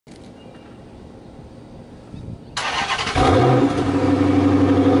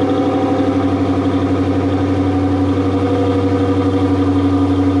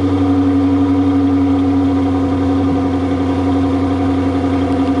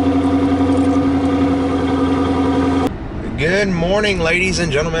Good morning, ladies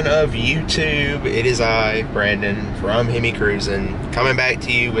and gentlemen of YouTube. It is I, Brandon, from Hemi Cruisin', coming back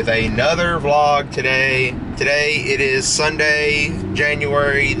to you with another vlog today. Today it is Sunday,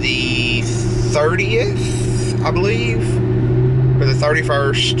 January the 30th, I believe, or the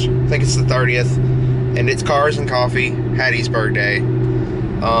 31st. I think it's the 30th, and it's Cars and Coffee Hattiesburg Day.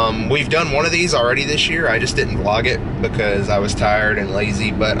 We've done one of these already this year. I just didn't vlog it because I was tired and lazy,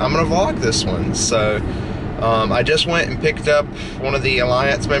 but I'm gonna vlog this one. So I just went and picked up one of the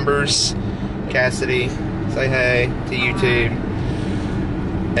Alliance members, Cassidy. Say hey to YouTube.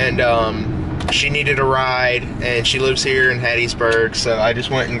 And she needed a ride, and she lives here in Hattiesburg, so I just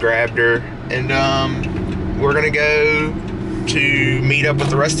went and grabbed her. And we're gonna go to meet up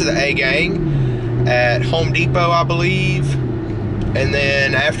with the rest of the A gang at Home Depot, I believe. And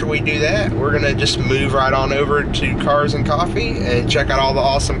then after we do that, we're gonna just move right on over to Cars and Coffee and check out all the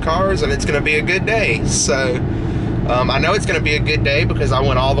awesome cars, and it's gonna be a good day. So I know it's gonna be a good day because I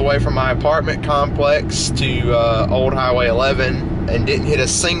went all the way from my apartment complex to Old Highway 11 and didn't hit a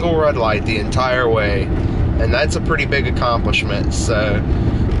single red light the entire way, and that's a pretty big accomplishment. So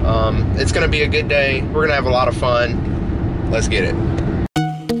it's gonna be a good day. We're gonna have a lot of fun. Let's get it.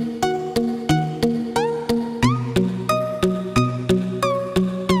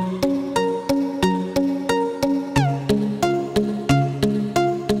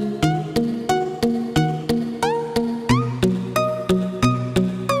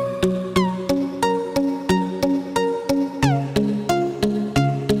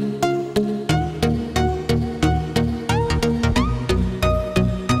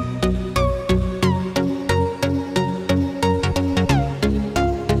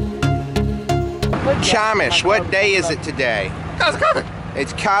 Chamish, what day is it today? Cars and Coffee.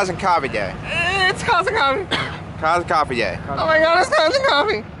 It's Cars and Coffee Day. It's Cars and Coffee. Cars and Coffee Day. Oh my God, it's Cars and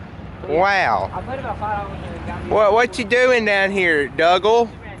Coffee. Wow. I put about $5 What you doing down here, Dougal?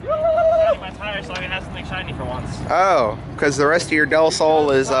 my tire so I can have something shiny for once. Oh, because the rest of your Del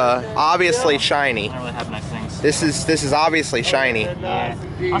Sol is obviously shiny. I don't really have nice things. This is obviously shiny. Yeah.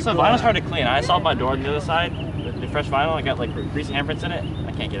 Also, vinyl's hard to clean. I saw my door on the other side. The fresh vinyl, I got like greasy handprints in it.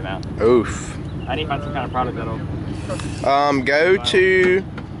 I can't get them out. Oof. I need to find some kind of product that'll. Go to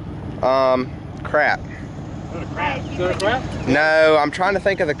crap. Go to crap? No, I'm trying to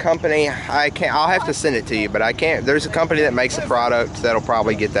think of the company. I can't. I'll have to send it to you, but I can't. There's a company that makes a product that'll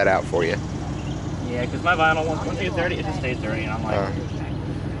probably get that out for you. Yeah, because my vinyl, once you get dirty, it just stays dirty, and I'm like,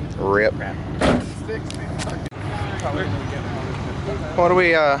 rip. crap. What do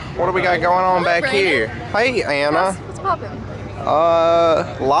we got going on back here? Hey, Anna. What's poppin'?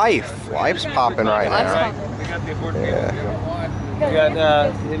 Life's popping right now. We got the board. Yeah. We got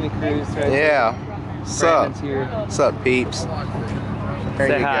Hemi Cruise right Yeah. Sup? here. Sup, peeps? There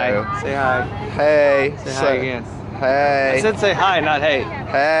Say you hi. go. Say hi. Hey. Say hi again. Hey. I said say hi, not hey.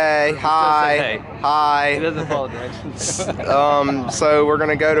 Hey. Hi. He Hi. doesn't follow directions. So we're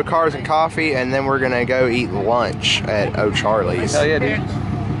gonna go to Cars and Coffee, and then we're gonna go eat lunch at O'Charlie's. Hell yeah, dude.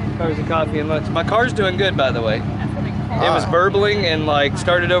 Cars and Coffee and lunch. My car's doing good, by the way. It was burbling and like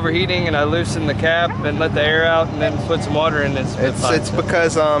started overheating, and I loosened the cap and let the air out, and then put some water in. It's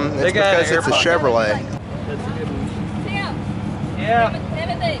because it's a Chevrolet. That's a good one. Tim. Yeah.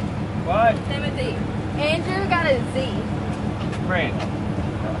 Timothy. What? Timothy. Andrew got a Z. Brand.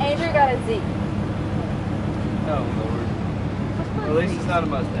 Andrew got a Z. Oh Lord. Well, at least it's not a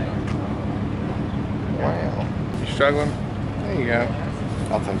Mustang. Wow. You struggling? There you go.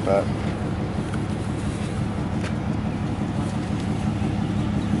 I'll think that.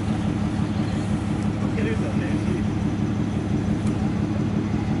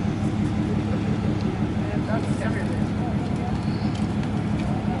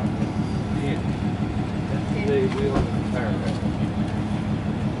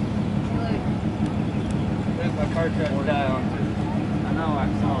 There's my car tried to die on. I know, I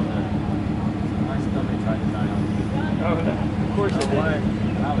saw that. My stomach tried to die on me. Oh no. Of course it did. I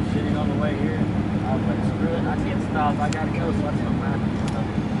was shitting on the way here. I was like, screw it, I can't stop. I gotta go, so I took my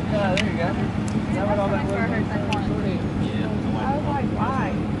Yeah, there you go. Is that what all that was? Yeah. Yeah. I was like,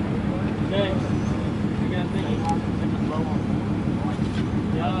 why? James, you got thinking?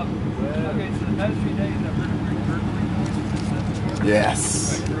 Okay, so the past few days I've heard it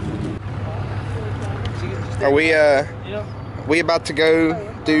Yes. Are we about to go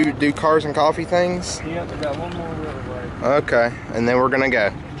do Cars and Coffee things? Yep, we got one more river break. Okay, and then we're gonna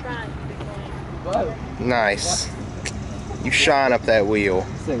go. Whoa. Nice. You shine up that wheel.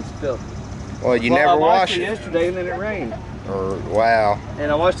 This thing's filthy. Well, you never I wash washed it yesterday and then it rained. Wow.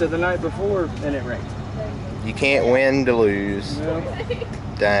 And I washed it the night before and it rained. You can't win to lose. No.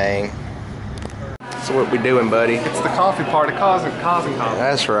 Dang. That's what we doing, buddy. It's the coffee party, causing coffee.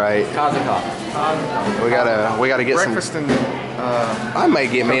 That's right. Causing coffee. We gotta get Breakfast some. and I may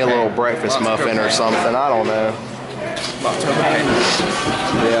get me a little breakfast Lots of muffin or cocaine. something. I don't know. lots of cocaine.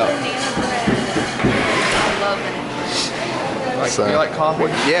 Yeah. So, you like coffee?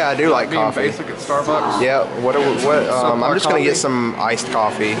 Yeah, I do like Being coffee. basic at Starbucks. Yeah. What? I'm just gonna coffee? get some iced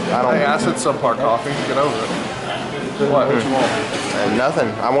coffee. I don't. Hey, I said subpar coffee. Get over it. What? What you want? Nothing.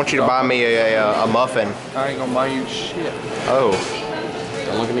 I want you to buy me a muffin. I ain't gonna buy you shit. Oh.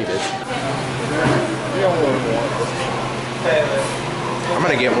 Don't look at me, bitch. I'm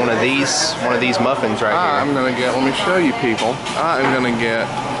gonna get one of these muffins right here. I'm gonna get. Let me show you, people. I am gonna get.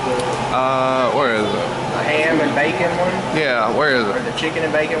 Where is it? The ham and bacon one, Yeah, where is or it? the chicken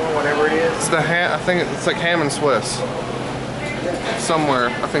and bacon one, whatever it is. It's the ham. I think it's like ham and Swiss. Somewhere.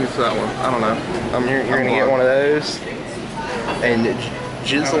 I think it's that one. I don't know. You're gonna get one of those, and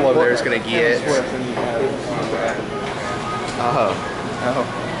Jizzle over there is gonna get. Oh.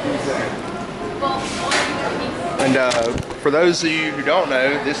 And for those of you who don't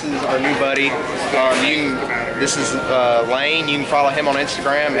know, this is our new buddy. This is Lane. You can follow him on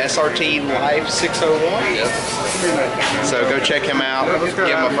Instagram, SRT Life 601. So go check him out. Give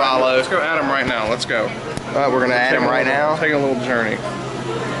him a follow. Let's go add him right now. Let's go. We're gonna add him right now. Take a little journey.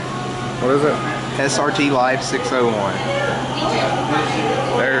 What is it? SRT Life 601.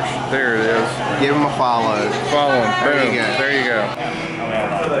 There it is. Give him a follow. Follow him. There Boom. you go. There you go.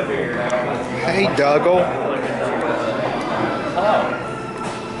 Hey, Dougal. Hello.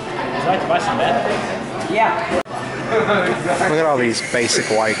 Would you like to buy some meth? Yeah. Look at all these basic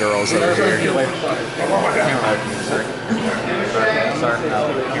white girls over here.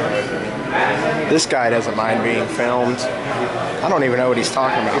 This guy doesn't mind being filmed. I don't even know what he's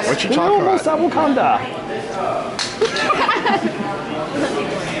talking about. What you talking about? Wakanda.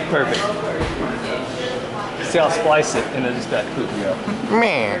 Perfect. See, I'll splice it and then just got poop.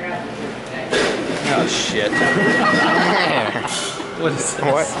 Man. Oh shit. What is this?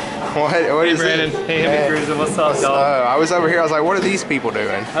 What? What Hey is Brandon, it? hey Hemi Cruiser, what's up, dog? I was over here. I was like, what are these people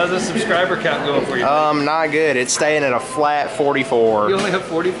doing? How's the subscriber count going for you? Not good. It's staying at a flat 44. You only have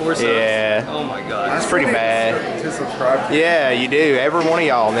 44 subs? Yeah. Oh my god. That's pretty bad. To subscribe. Yeah, you do. Every one of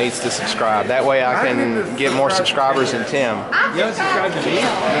y'all needs to subscribe. That way I can get more subscribers than Tim. You haven't subscribed to me?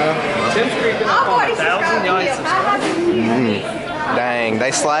 No. Tim's creeping up on 1,000. Y'all ain't subscribed? Dang,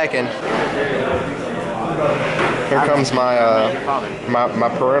 they slacking. Here comes my my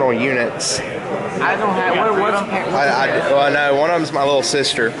parental units. I don't have. What Well, no, one of them's my little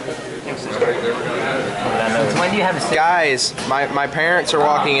sister. When do you have a sick? Guys, my parents are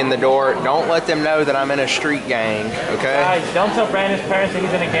walking in the door. Don't let them know that I'm in a street gang, okay? Guys, don't tell Brandon's parents that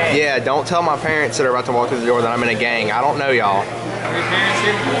he's in a gang. Yeah, don't tell my parents that are about to walk through the door that I'm in a gang. I don't know y'all. Are your parents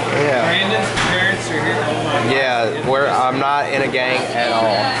here? Yeah. Brandon's parents are here? Yeah, I'm not in a gang at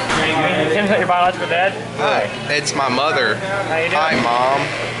all. Tim's not your biological dad? Hi. It's my mother. How you doing? Hi, Mom.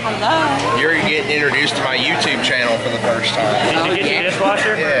 Hello. You're getting introduced to my YouTube channel for the first time. Did you get your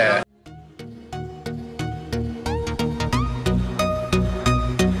dishwasher? Yeah.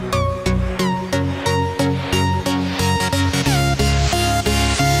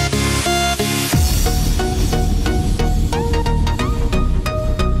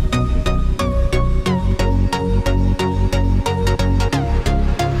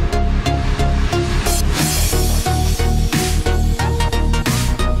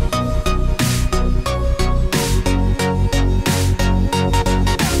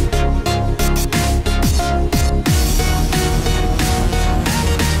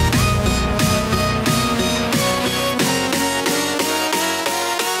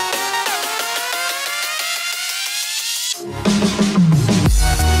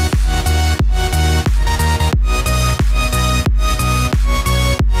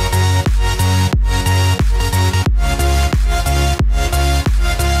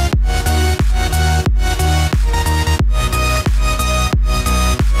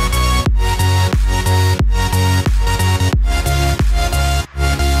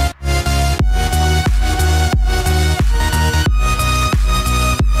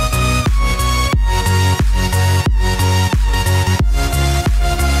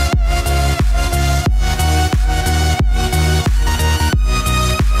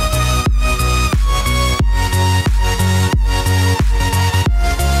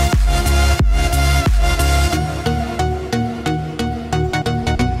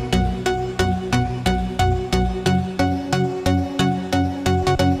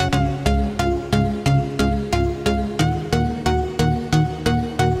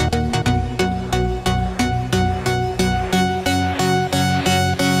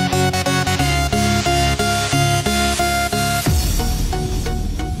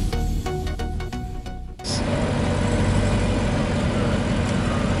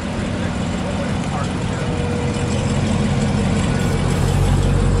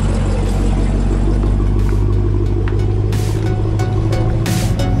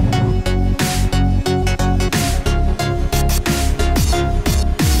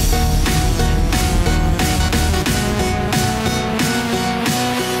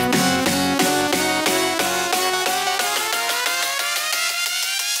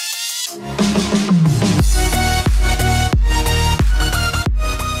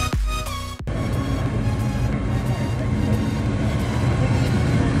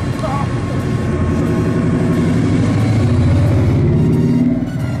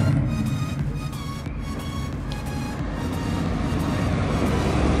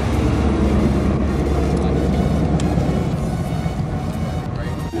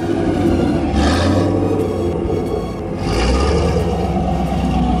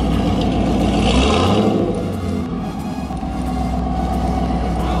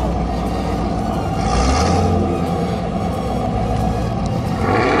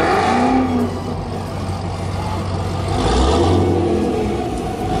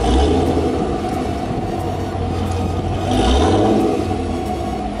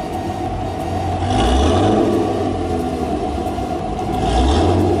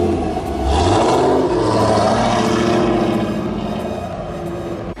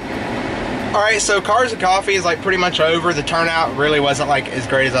 Alright, so Cars and Coffee is like pretty much over. The turnout really wasn't like as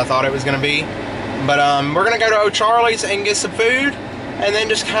great as I thought it was gonna be. But we're gonna go to O'Charlie's and get some food and then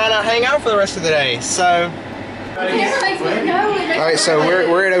just kinda hang out for the rest of the day. So alright, so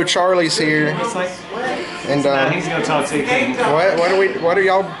we're at O'Charlie's here. And he's gonna talk to you. what are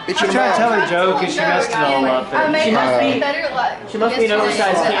y'all bitching I'm trying to tell about? her joke because she messed it all up. She must be an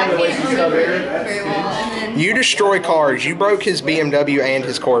oversized camera when she's so big. You destroy cars. You broke his BMW and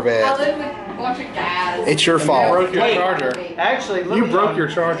his Corvette. It's your You fault. broke your charger. Actually, You broke your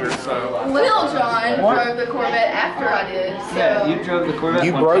charger, so. Lil John drove the Corvette after I did. So. Yeah, you drove the Corvette.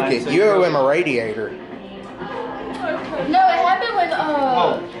 You one broke time, it. so You owe him a radiator. No, it happened when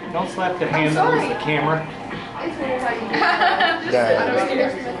Oh, don't slap the hand that was the camera.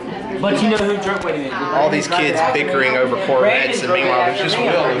 But you know who drove? Wait a minute. All these kids bickering over Corvettes, and meanwhile there's just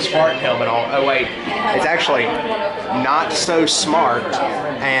Will with a Spartan helmet on. Oh wait, it's actually not so smart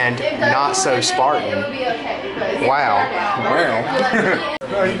and not so Spartan. Wow. Wow.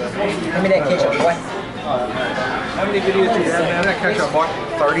 Give me that ketchup, boy. How many videos do you have, man? That ketchup, what,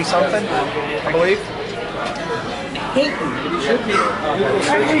 30 something, I believe?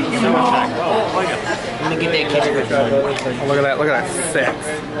 Let me get that ketchup. Oh, look at that sex.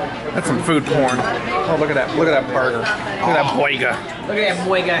 That's some food porn. Oh, look at that burger. Look at that boiga. Look at that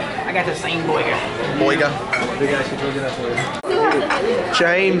boyga. I got the same boyga. Boyga.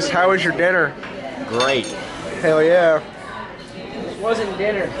 James, how was your dinner? Great. Hell yeah. This wasn't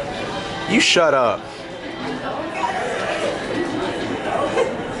dinner. You shut up.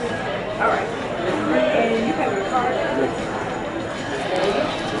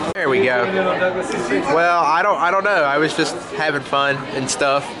 There we go. Well, I don't know. I was just having fun and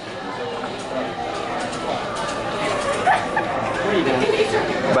stuff.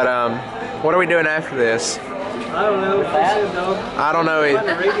 But what are we doing after this? I don't know. I don't know.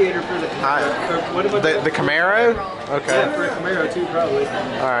 The radiator for the The Camaro? Okay. Yeah, for a Camaro too, probably.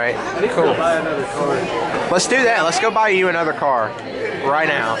 All right. I need to Cool. go buy another car. Let's do that. Let's go buy you another car right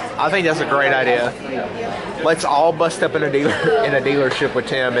now. I think that's a great idea. Let's all bust up in a dealership with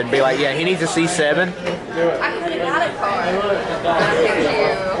Tim and be like, yeah, he needs a C7. I could have got a car.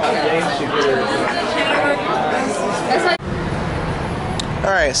 That's like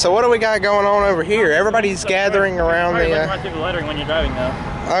All right. So what do we got going on over here? Everybody's gathering around Probably the. run through the lettering when you're driving, though.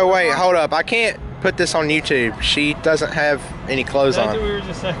 Oh wait, hold up. I can't put this on YouTube. She doesn't have any clothes That's what on. we were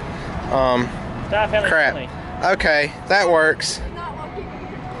just saying. Staff family Crap. friendly. Okay, that works.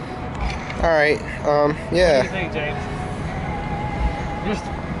 All right. What do you Yeah. think, James?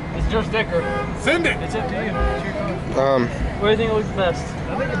 It's your sticker. Send it. It's up to you. It's your car. What do you think looks best?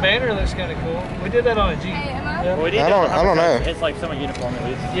 I think the banner looks kind of cool. We did that on a Jeep. Hey, Emma. Yeah. Well, we did I this don't- on the I don't Hummer, know. It's like somewhat uniform at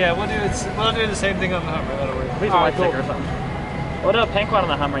least. Yeah, we'll do the same thing on the Hummer. That'll work. Please a white sticker or something. We'll do a pink one on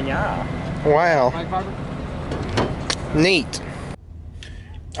the Hummer, yeah. Wow. Neat.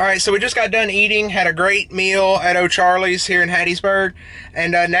 All right, so we just got done eating, had a great meal at O'Charlie's here in Hattiesburg,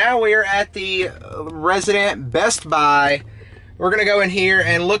 and now we're at the resident Best Buy. We're gonna go in here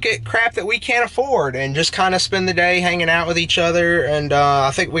and look at crap that we can't afford and just kind of spend the day hanging out with each other. And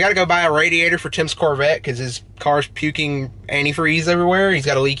I think we gotta go buy a radiator for Tim's Corvette because his car's puking antifreeze everywhere. He's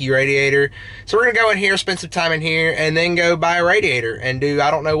got a leaky radiator. So we're gonna go in here, spend some time in here, and then go buy a radiator and do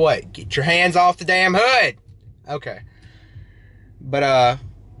I don't know what. Get your hands off the damn hood. Okay. But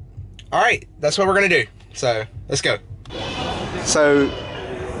all right, that's what we're gonna do. So let's go. So,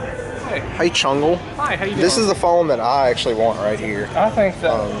 hey Chungle. Hi, how you doing? This is the phone that I actually want right here. I think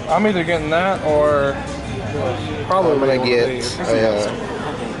that I'm either getting that or probably I'm gonna one of get. these.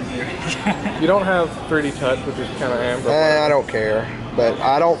 You don't have 3D touch, which is kind of amber. I don't care, but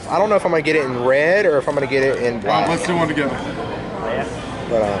I don't know if I'm gonna get it in red or if I'm gonna get it in black. Let's do one together.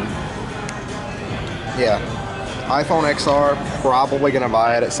 But yeah, iPhone XR. Probably gonna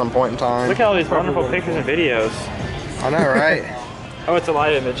buy it at some point in time. Look at all these wonderful pictures and videos. I know, right? Oh, it's a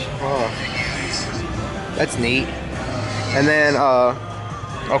live image. Oh, that's neat. And then,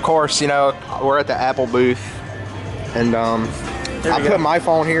 of course, you know, we're at the Apple booth, and I put my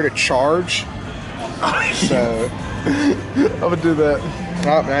phone here to charge. So I'm gonna do that.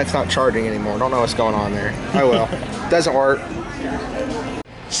 Oh, that's not charging anymore. Don't know what's going on there. Oh well, doesn't work.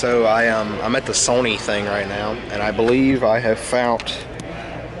 So I'm at the Sony thing right now, and I believe I have found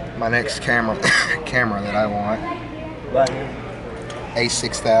my next camera that I want.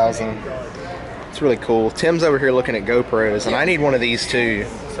 A6000. It's really cool. Tim's over here looking at GoPros, and I need one of these too.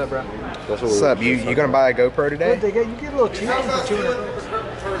 What's up, bro? What's up? You gonna buy a GoPro today? You get a little cheap for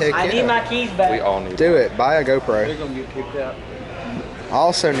 200. Heck I yeah. need my keys back. We all need. Do it. Buy a GoPro. They're gonna get kicked out. I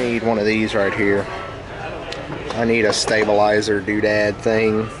also need one of these right here. I need a stabilizer doodad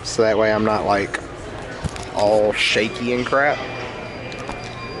thing, so that way I'm not like all shaky and crap.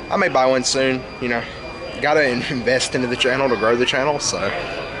 I may buy one soon, you know. Gotta invest into the channel to grow the channel, so.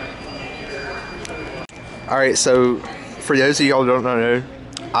 Alright, so for those of y'all who don't know,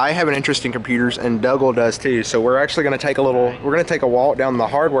 I have an interest in computers, and Dougal does too. So we're actually going to take a walk down the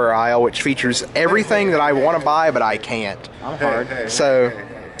hardware aisle, which features everything that I want to buy, but I can't. I'm hard. So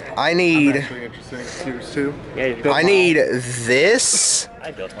I need. I'm actually interested in computers too. Yeah, I need this.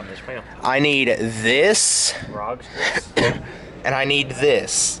 I built one this way. I need this. Rogs. And I need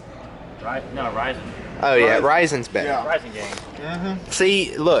this. No, Ryzen. Oh yeah, Ryzen's better. Yeah. Ryzen game.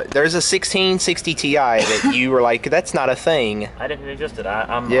 See, look, there's a 1660 Ti that you were like, that's not a thing. I didn't know it existed.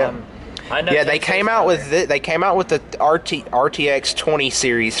 I know. Yeah, they came out with the RTX 20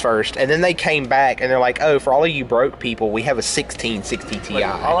 series first, and then they came back and they're like, oh, for all of you broke people, we have a 1660 Ti. Like,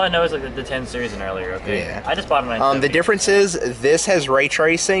 all I know is like the 10 series and earlier. Okay. Yeah. I just bought a 970. The difference is this has ray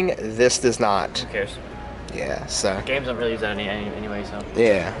tracing, this does not. Who cares? Yeah, so. Games don't really use that anyway, so.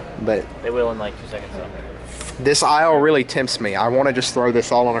 Yeah, but They will in like 2 seconds. So. this aisle really tempts me. I want to just throw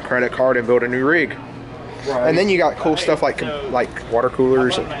this all on a credit card and build a new rig. Right. And then you got cool stuff like water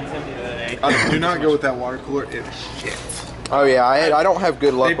coolers. Do not go with that water cooler. It's shit. Oh yeah, I don't have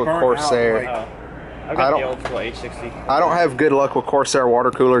good luck They with burn Corsair. out, I've I got don't- the old school H60. I don't have good luck with Corsair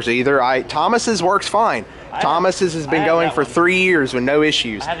water coolers either. Thomas's works fine. Thomas's has been I going have for that one. 3 years with no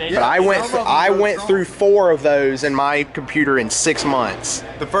issues. I have the But I Yeah, went through 4 of those in my computer in 6 months.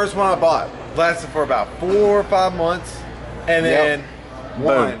 The first one I bought lasted for about 4 or 5 months, and then Boom.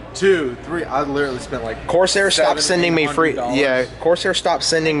 1, 2, 3. I literally spent like Corsair stopped sending me free. $700. Yeah, Corsair stopped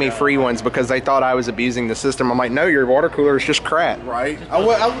sending me free ones because they thought I was abusing the system. I'm like, no, your water cooler is just crap. Right? I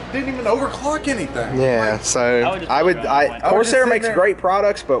didn't even overclock anything. Yeah, so I would just put it around one. Corsair sitting makes there- great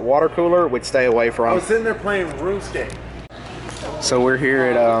products, but water cooler would stay away I from. was sitting there playing RuneScape. So we're here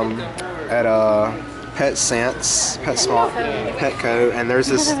at PetSense, PetSmart, Petco, and there's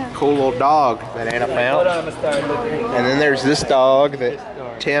this cool little dog that Anna found. And then there's this dog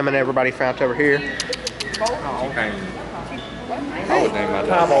that Tim and everybody found over here. Hey,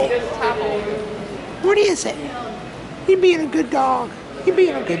 what is it? You being a good dog. You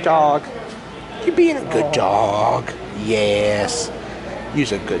being a good dog. You being a good dog. Yes.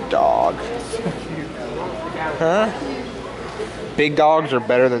 You's a good dog. Huh? Big dogs are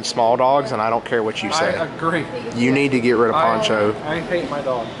better than small dogs, and I don't care what you I say. agree. You need to get rid of Poncho I hate my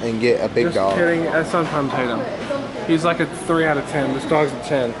dog. and get a big Just dog. kidding. I sometimes hate him. He's like a 3 out of 10. This dog's a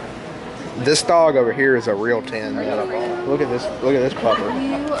 10. This dog over here is a real 10. Man. Look at this pupper.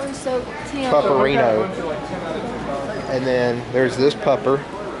 You are so Tim. Pupperino. And then there's this pupper.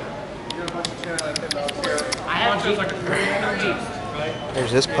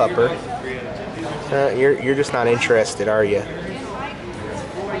 There's this pupper. You're just not interested, are you?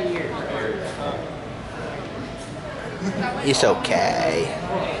 It's okay.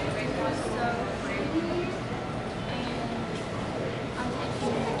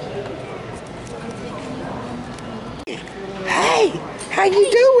 Hey, how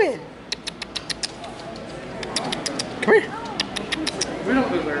you doing? Come here.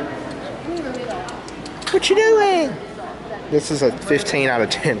 What you doing? This is a 15 out of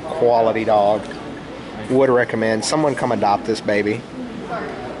 10 quality dog. Would recommend. Someone come adopt this baby.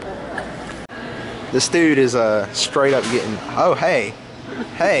 This dude is straight up getting. Oh hey,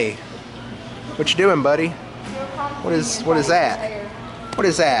 hey, what you doing, buddy? What is that? What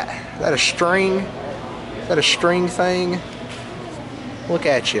is that? Is that a string? Is that a string thing? Look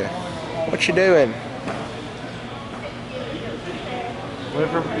at you. What you doing? Went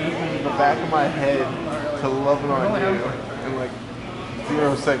from eating the back of my head to loving on you in like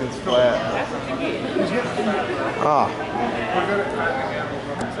 0 seconds flat. Oh.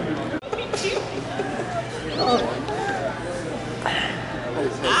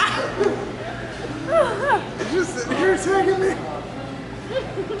 It's just sitting here attacking me.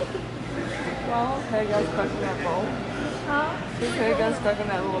 Well, hey guys, stuck in that bowl. Huh? His hair got stuck in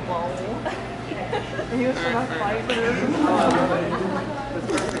that little bowl. And he was gonna fight, but it was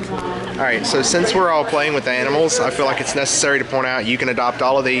Alright, so since we're all playing with the animals, I feel like it's necessary to point out you can adopt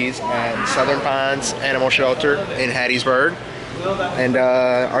all of these at Southern Pines Animal Shelter in Hattiesburg. And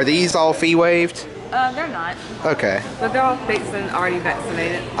are these all fee waived? they're not. Okay. But they're all fixed and already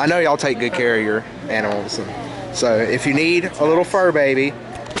vaccinated. I know y'all take good care of your animals. So if you need a little fur baby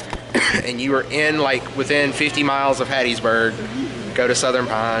and you are in like within 50 miles of Hattiesburg, go to Southern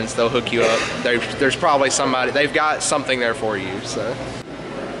Pines, they'll hook you up. There's probably somebody, they've got something there for you, so.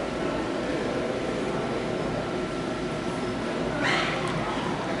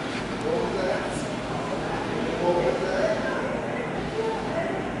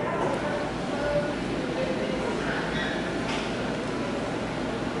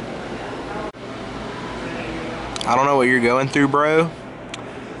 I don't know what you're going through, bro,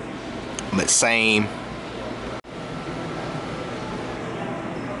 but same.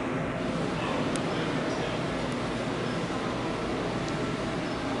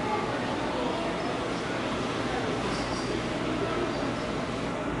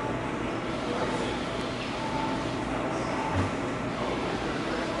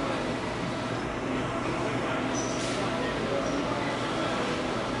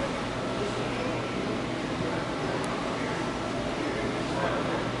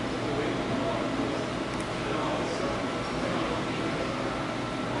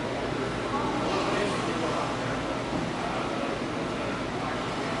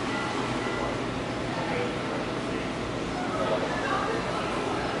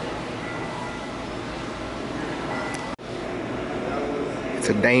 It's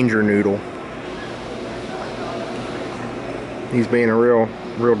a danger noodle. He's being a real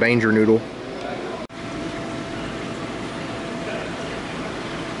danger noodle.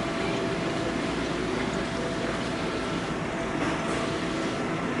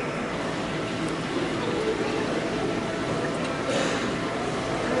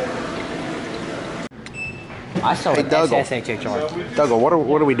 I saw Hey, an Dougal. SSHR. Dougal, what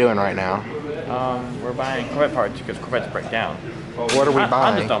are we doing right now? We're buying Corvette parts because Corvettes break down. What are we Hondas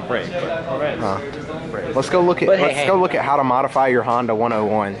buying? don't break, but Corvettes break. Let's go look at But go look at how to modify your Honda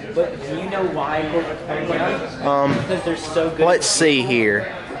 101. But do you know why Corvettes break down? Because they're so good. Let's see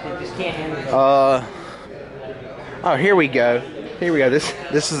here. They just can't handle it. Oh, here we go. Here we go. This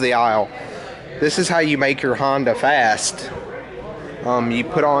is the aisle. This is how you make your Honda fast. You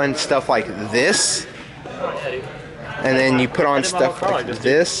put on stuff like this, and then you put on stuff like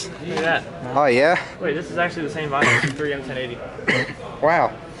this. Look at that. Oh yeah. Wait, this is actually the same vinyl. It's 3M1080.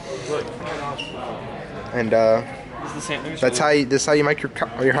 Wow. Look, And it's the same. this is how you make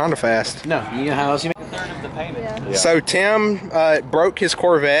your Honda fast. No, you know how else you make A third of the payment. Yeah. So Tim broke his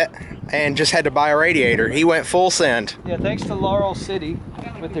Corvette and just had to buy a radiator. He went full send. Yeah, thanks to Laurel City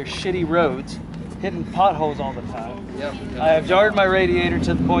with their shitty roads, hitting potholes all the time. Yep. I have jarred my radiator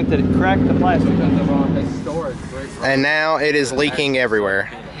to the point that it cracked the plastic. And now it is leaking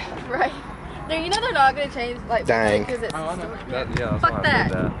everywhere. Right. No, you know they're not going to change like Dang. because it's Yeah, fuck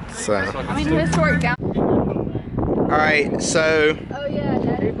that. So, I mean, historic gown. all right. So Oh yeah,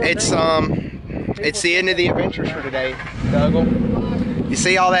 Daddy. it's the end of the adventures for today. Dougal, you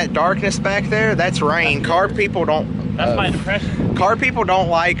see all that darkness back there? That's rain. Car people don't. That's my impression. Car people don't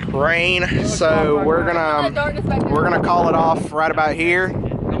like rain, so we're gonna call it off right about here.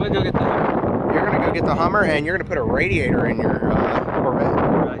 I'm gonna go get the You're gonna go get the Hummer, and you're gonna put a radiator in your Corvette.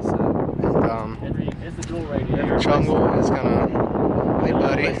 It's the dual radiator. Chungle is gonna, hey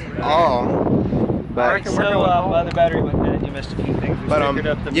buddy. Oh, but So my other battery went dead. You missed a few things. We stickered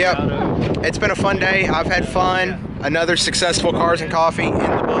up the yep. Murano. It's been a fun day. I've had fun. Another successful Cars and Coffee in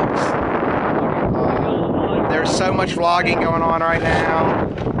the books. There's so much vlogging going on right now.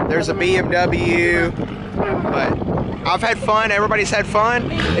 There's a BMW, but I've had fun. Everybody's had fun.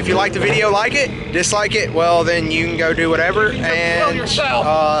 If you like the video, like it. Dislike it, well then you can go do whatever. And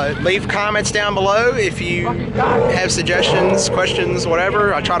leave comments down below if you have suggestions, questions,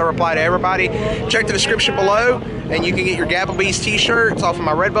 whatever. I try to reply to everybody. Check the description below, and you can get your Gapplebee's t-shirts off of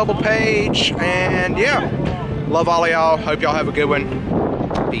my Redbubble page. And yeah, love all of y'all. Hope y'all have a good one.